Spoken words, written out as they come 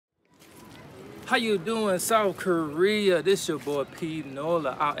How you doing, South Korea? This your boy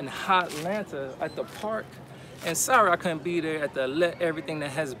PNOLA out in Atlanta at the park. And sorry I couldn't be there at the Let Everything That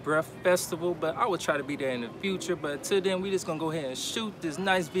Has Breath Festival, but I will try to be there in the future. But until then, we just gonna go ahead and shoot this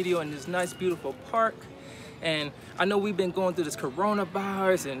nice video in this nice, beautiful park. And I know we've been going through this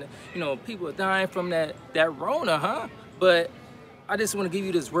coronavirus and, you know, people are dying from that Rona, huh? But I just want to give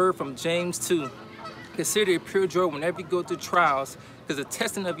you this word from James 2. Consider it pure joy whenever you go through trials, because the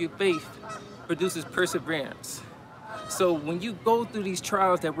testing of your faith produces perseverance. So when you go through these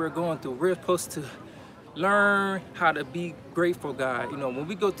trials that we're going through, we're supposed to learn how to be grateful, God. You know, when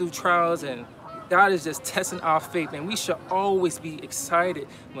we go through trials and God is just testing our faith, and we should always be excited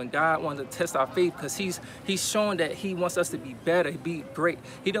when God wants to test our faith, because he's showing that he wants us to be better, be great.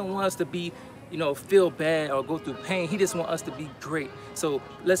 He don't want us to be, you know, feel bad or go through pain. He just wants us to be great. So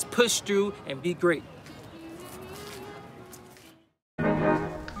let's push through and be great.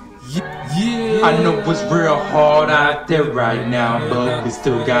 Yeah. I know it's real hard out there right now, but we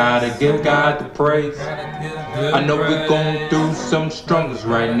still gotta give God the praise. I know we're going through some struggles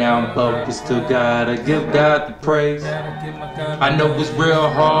right now, but we still gotta give God the praise. I know it's real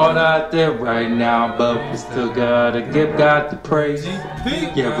hard out there right now, but we still gotta give God the praise.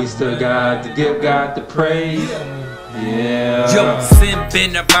 Yeah, we still gotta give God the praise. Yeah. Yo, sin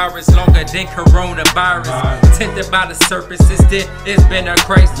been a virus longer than coronavirus. Tempted by the serpents, it's been a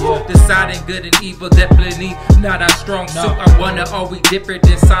crisis. Deciding good and evil, definitely not our strong suit. I wonder, are we different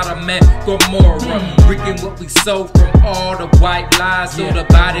than Sodom and Gomorrah? Reaping what we sow from all the white lies. So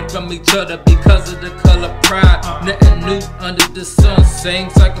divided from each other because of the color pride. Nothing new under the sun, same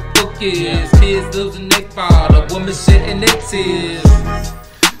cycle for kids. Kids losing their father, women shedding their tears.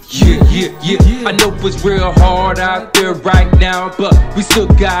 Yeah. I know it's real hard out there right now, but we still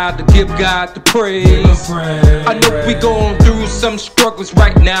gotta give God the praise. I know we going through some struggles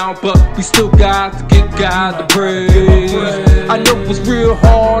right now, but we still got to give God the praise. I know it's real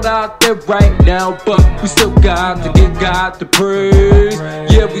hard out there right now, but we still got to give God the praise.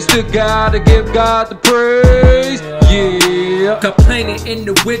 Yeah, we still gotta give God the praise. Yeah. Complaining in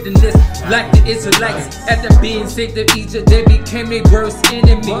the wilderness like the Israelites. After being saved of Egypt, they became a worst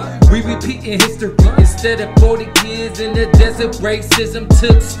enemy. We repeating history instead of 40 years in the desert. Racism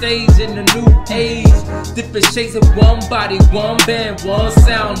took stage in the new age. Different shades of one body, one band, one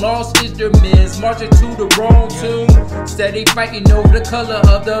sound. Lost instruments, marching to the wrong tune. Steady fighting over the color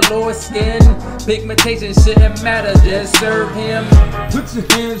of the Lord's skin. Pigmentation shouldn't matter, just serve him. Put your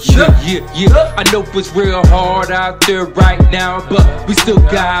hands up. Yeah. I know it's real hard out there right now, but we still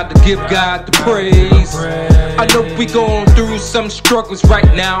gotta give God the praise. I know we going through some struggles right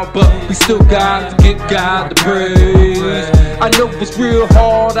now, but we still got to give God the praise. I know it's real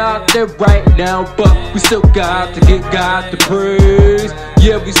hard out there right now, but we still got to give God the praise.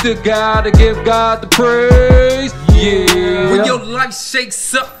 Yeah, we still got to give God the praise. Yeah. When your life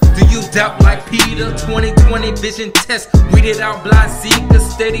shakes up, do you doubt like Peter? 2020 vision test, weed it out, blind seeker.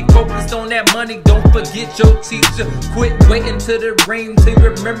 Steady focused on that money, don't forget your teacher. Quit waiting till the rain to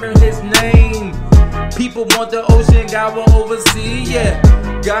remember his name. People want the ocean, God will oversee, yeah.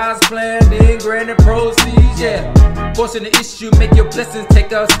 God's plan in granted proceeds, yeah. Forcing the issue, make your blessings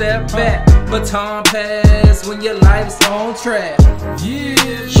take a step back. Baton pass when your life's on track. Yeah.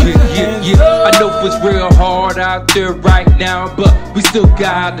 I know it's real hard out there right now, but we still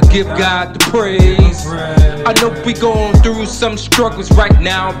gotta give God the praise. I know we going through some struggles right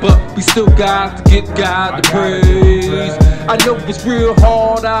now, but we still got to give God the praise. I know it's real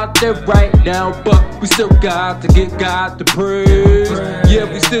hard out there right now, but we still got to give God the praise.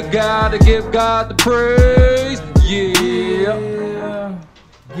 Yeah, we still gotta give God the praise. Yeah.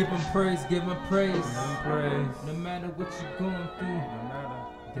 Give him praise, give him praise. No matter what you're going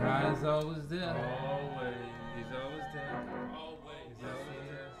through, God is always there. Always. He's always there. Always.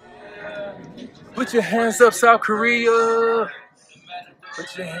 Put your hands up, South Korea.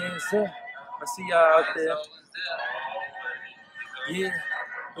 Put your hands up. I see y'all out there. Yeah.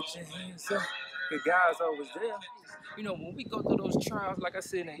 Put your hands up. The God's always there. You know, when we go through those trials, like I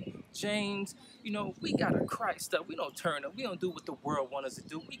said in James, you know, we gotta Christ up. We don't turn up. We don't do what the world wants us to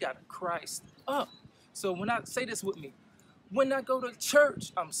do. We gotta Christ up. So when I say this with me, when I go to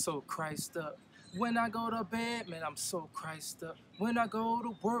church, I'm so Christ up. When I go to bed, man, I'm so Christ up. When I go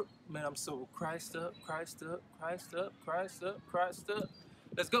to work, man, I'm so Christ up, Christ up, Christ up, Christ up, Christ up.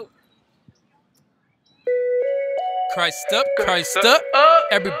 Let's go. Christ up, Christ up.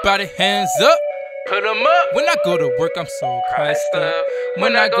 Everybody hands up. Put 'em up. When I go to work, I'm so Christ up.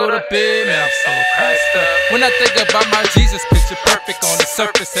 When I go to bed, man, I'm so Christ up. When I think about my Jesus, picture perfect on the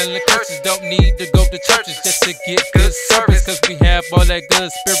surface. And the churches don't need to go to churches just to get good service. Cause we have all that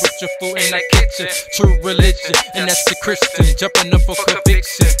good spiritual food in the kitchen. True religion, and that's the Christian. Jumping up for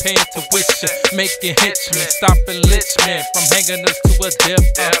conviction, paying tuition, making henchmen, stopping lynchmen from hanging us to a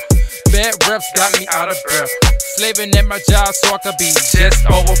death. Bad reps got me out of breath. Slaving at my job so I could be just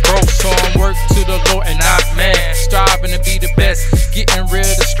over broke. Showing work to the Lord and not man. Striving to be the best, getting rid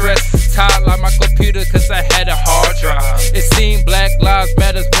of the stress. Tired like my computer cause I had a hard drive. It seemed Black Lives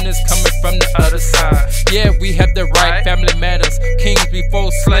Matters when it's coming from the other side. Yeah, we have the right, family matters. Kings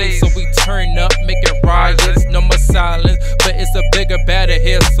before slaves, so we turn up, making riots. No more silence, but it's a bigger battle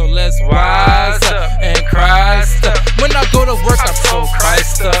here, so let's rise up and Christ up. When I go to work, I'm so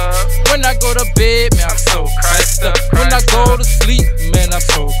Christ up. When I go to bed, man, I'm so Christ up. When I go to sleep, man, I'm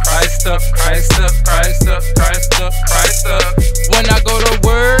so Christ up, Christ up, Christ up, Christ up, Christ up. When I go to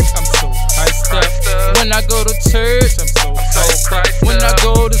work, I'm so Christ up. When I go to church, I'm so Christ up. When I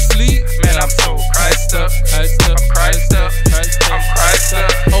go to sleep, man, I'm so Christ up, Christ up, Christ up, Christ up, Christ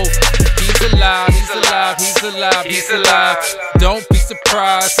up. Oh, he's alive, he's alive, he's alive, he's alive. Don't be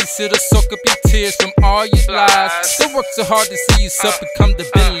surprised, he's here to soak up your tears from all your lies. Don't work so hard to see yourself become the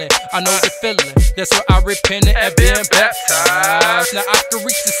villain. I know the feeling, that's why I repented and been baptized. Now I can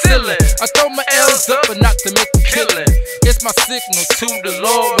reach the ceiling. I throw my L's up, but not to make a killing. It's my signal to the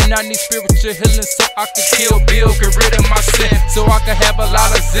Lord when I need spiritual healing, so I can kill Bill, get rid of my sin, so I can have a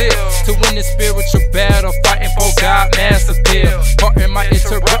lot of zeal to win this spiritual battle, fighting for God, man's appeal. Pardon my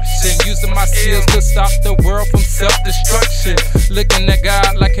interruption, using my skills to stop the world from self-destruction. Looking at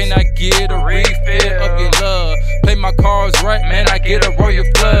God like, can I get a refill of your love? Play my cards right, man, I get a royal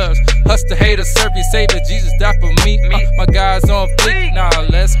floods. Hustle, hater, serve your savior, Jesus died for me. My guy's on fleek, now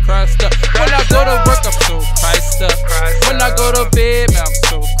let's Christ up. When I go to work, I'm so Christ up. When I go to bed, man, I'm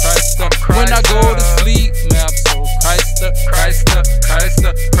so Christ up. When I go to sleep, man, I'm so Christ up, Christ up, Christ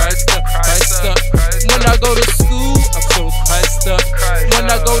up, Christ up, Christ up. When I go to school, I'm so Christ up. When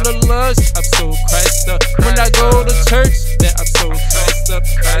I go to lunch, I'm so Christ up. When I go to church, man, I'm so Christ up,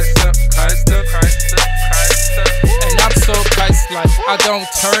 Christ up, Christ up, Christ up, Christ up. And I'm so Christ-like, I don't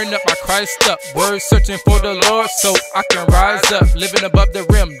turn up my Christ up. Words searching for the Lord so I can rise up. Living above the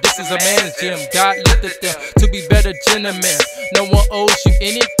rim, this is a man's gym. God lifted them to be better gentlemen. No one owes you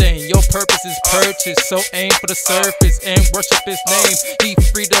anything, your purpose is purchased. So aim for the surface and worship his name. He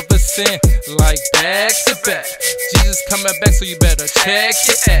freed of a sin like back to back. Jesus coming back, so you better check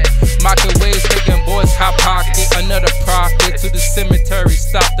your act. Microwaves making boys hot pocket. Another prophet to the cemetery.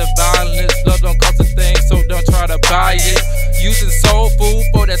 Stop the violence, love don't cost a thing, so don't try to buy it. Using soul food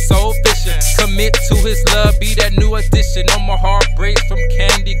for that soul fishing. Commit to his love, be that new addition. No more heartbreaks from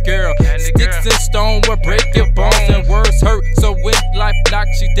Candy Girl. Sticks and stone will break your bones and words hurt. So when life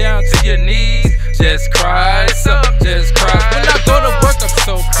knocks you down to your knees, just Christ up, just Christ. When I go to work, I'm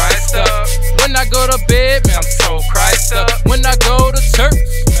so Christ up. When I go to bed, man, I'm so Christ up. When I go to church,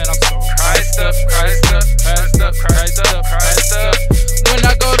 man, I'm so Christ up, Christ up, Christ up, Christ up, Christ up. When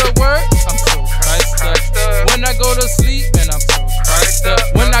I go to work, I'm so Christ up. When I go to sleep, man, I'm so Christ up.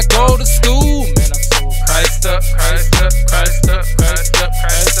 When I go to school, man, I'm so Christ up, Christ up, Christ up, Christ up,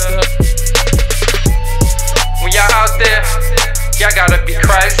 Christ up. When y'all out there, y'all gotta be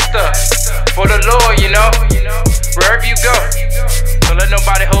Christ up for the Lord, you know. Wherever you go, don't let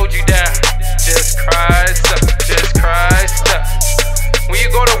nobody hold you down. Just Christ up, just Christ up. When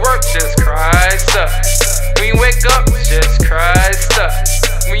you go to work, just Christ up. When you wake up, just Christ up.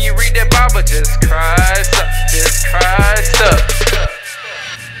 When you read that Bible, just Christ up, just Christ up.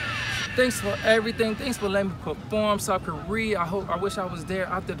 Thanks for everything. Thanks for letting me perform South Korea. I wish I was there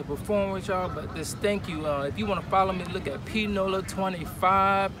out there to perform with y'all, but just thank you. If you want to follow me, look at PNOLA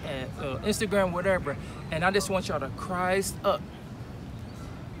 25 and Instagram, whatever. And I just want y'all to Christ up.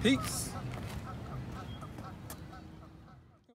 Peace.